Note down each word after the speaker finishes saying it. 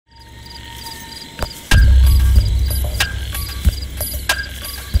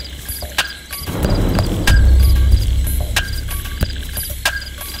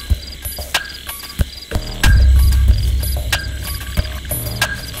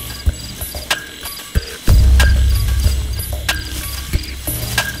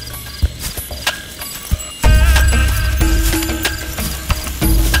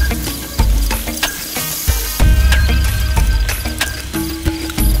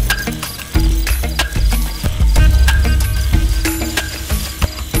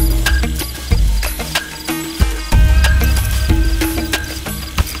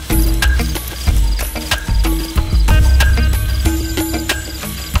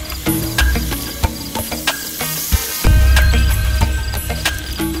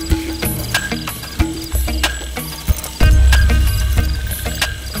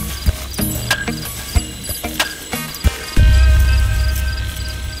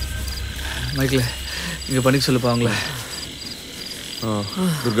மைக்கில் இங்கே பண்ணிக்க சொல்லுப்பா அவங்கள.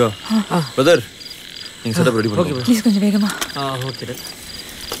 துர்கா பிரதர் நீங்கள் செட்டப் ரெடி பண்ணுங்க. ப்ளீஸ் கொஞ்சம் வேகமா. ஓகே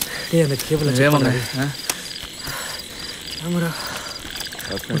டேய் அந்த கேபிள் வேகமாங்க. கேமரா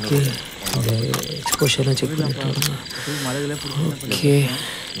ஓகே அந்த எக்ஸ்போஷர்லாம் செக் பண்ணிட்டு ஓகே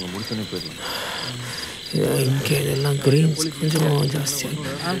முடிச்சோன்னே போயிடலாம். இங்கே இதெல்லாம் கிரீன்ஸ் கொஞ்சம் ஜாஸ்தியாக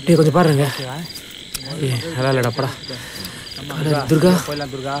டே கொஞ்சம் பாருங்க. நல்லா இல்லைடாப்படா. துர்கா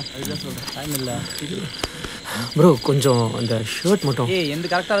ப்ரோ கொஞ்சம் அந்த ஷர்ட் மட்டும்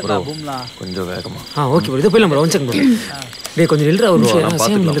கொஞ்சம் வேகமா. ஓகே ப்ரோ இது போயிடலாம் ப்ரோ. One second bro. டே கொஞ்சம் நில்றா ஒரு நிமிஷம்.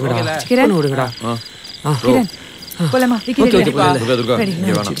 சேம் நில்லுங்கடா. கிரண் ஓடுங்கடா. கிரண் போலாமா? ஓகே துர்கா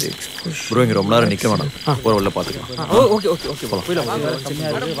இங்கே வேணாம் ப்ரோ. இங்கே ரொம்ப நேரம் நிற்க வேணாம். போகிற உள்ள பார்த்துக்கலாம். ஓகே ஓகே ஓகே போகலாம்.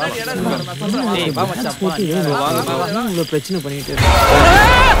 இவ்வளோ பிரச்சனை பண்ணிட்டு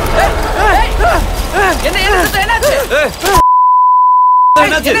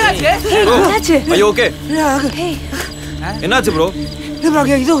ஐயோ ஓகே என்னாச்சு ப்ரோ?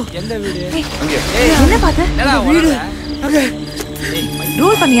 இதோ என்ன பார்த்த?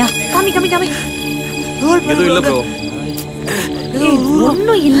 ரோல் பண்ணியா? காமி காமி காமி. எதுவும் இல்ல ப்ரோ.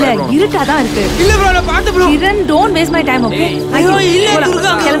 ஒண்ணும் இல்ல, இருட்டாதான் இருக்கு. இல்ல ப்ரோ நான் பாத்து bro. Kiran don't waste my time. Okay ஐயோ இல்ல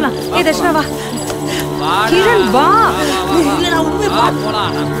துர்கா கிளம்பலாம். ஏய் தர்ஷனா வா. கிரண் வா. இல்ல நான் உண்மை பாத்து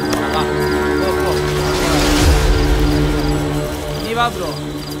போலாம். நீ வா ப்ரோ.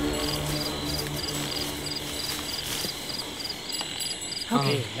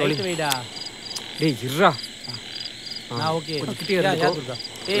 ஓகே ரைட் வைடா. டேய் இருடா. நான் ஓகே கிட்ட யா துர்கா.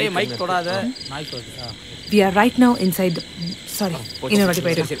 ஏய் மைக் தொடாத. மைக் தொடாத. We are right now inside the sorry. One more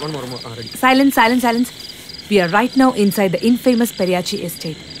ready. Silence. We are right now inside the infamous Periyachi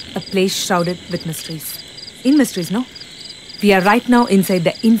estate, a place shrouded with mysteries. In mysteries, no? We are right now inside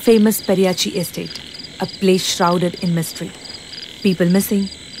the infamous Periyachi estate, a place shrouded in mystery. People missing,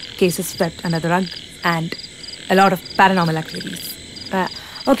 cases swept under the rug, and a lot of paranormal activities.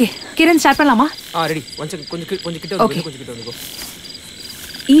 Okay, Kiran, start பண்ணலாமா? Ready. கொஞ்சம் கிட்ட வந்து.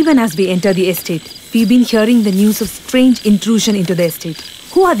 Even as we enter the estate, we've been hearing the news of strange intrusion into the estate.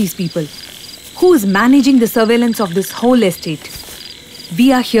 Who are these people? Who is managing the surveillance of this whole estate? We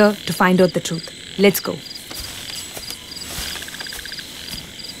are here to find out the truth. Let's go.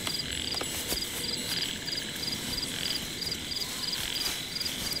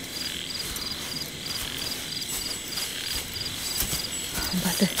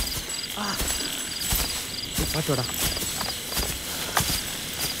 பாத்தோடா.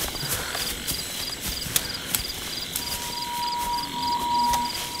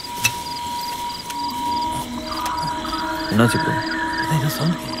 என்னாச்சு bro? என்ன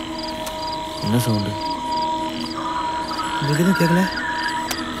sound? என்ன sound? உங்களுக்கு எதுவும் கேட்கல?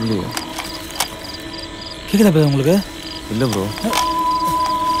 இல்லையா? கேட்கல bro உங்களுக்கு? இல்லை ப்ரோ.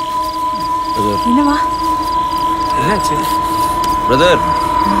 என்னவா? என்னாச்சு? பிரதர்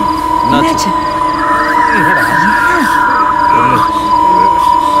என்னாச்சு? என்னடா?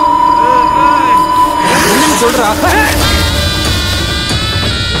 என்ன சொல்றா?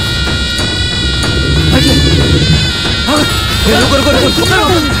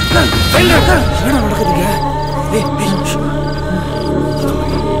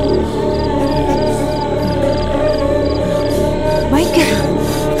 Michael.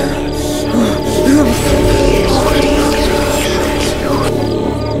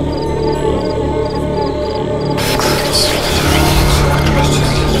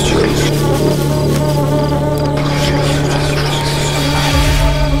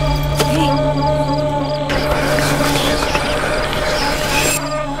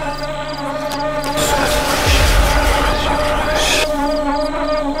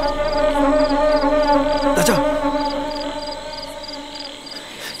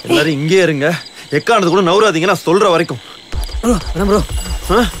 எல்லாரும் இங்கே இருங்க. எக்கானது கூட நவுறாதீங்க. நான் சொல்ற வரைக்கும். ப்ரோ என்ன ப்ரோ?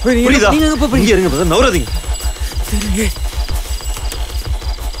 புரியுதா? இங்கே இருங்க brother. நவுறாதீங்க.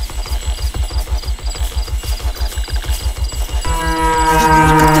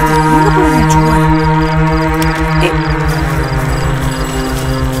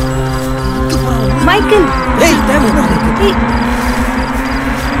 Michael. Hey, damn it.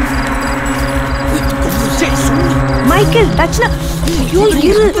 Michael, touch na. ஐயோ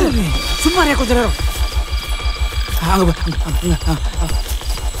இரு. சும்மா ரே கொஞ்ச நேரம்.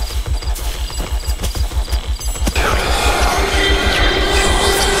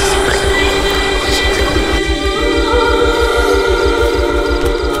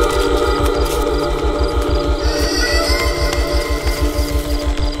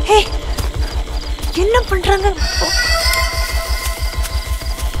 Hey. என்ன பண்றாங்க?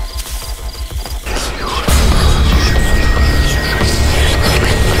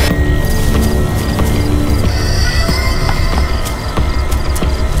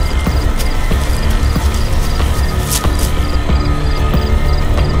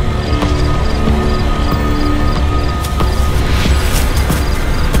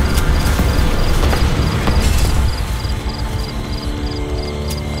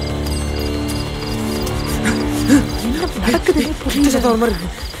 வர மாதிரி இருக்கு.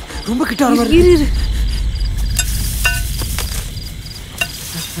 ரொம்ப கிட்ட வர மாதிரி இரு இருக்கு.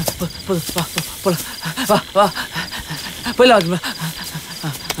 போலாம் வா வா போயிடலாம்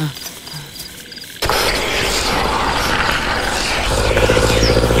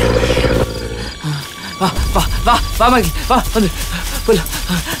வா வா வா வா மைக் வா வந்து போயிடலாம்.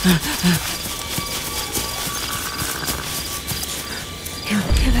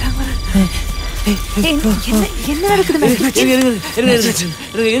 என்ன நடக்குது?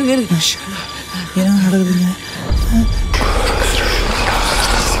 என்ன நடக்குதுங்க?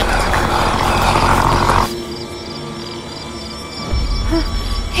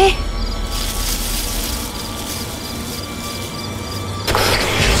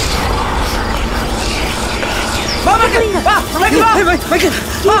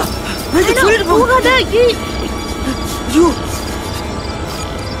 போகாத.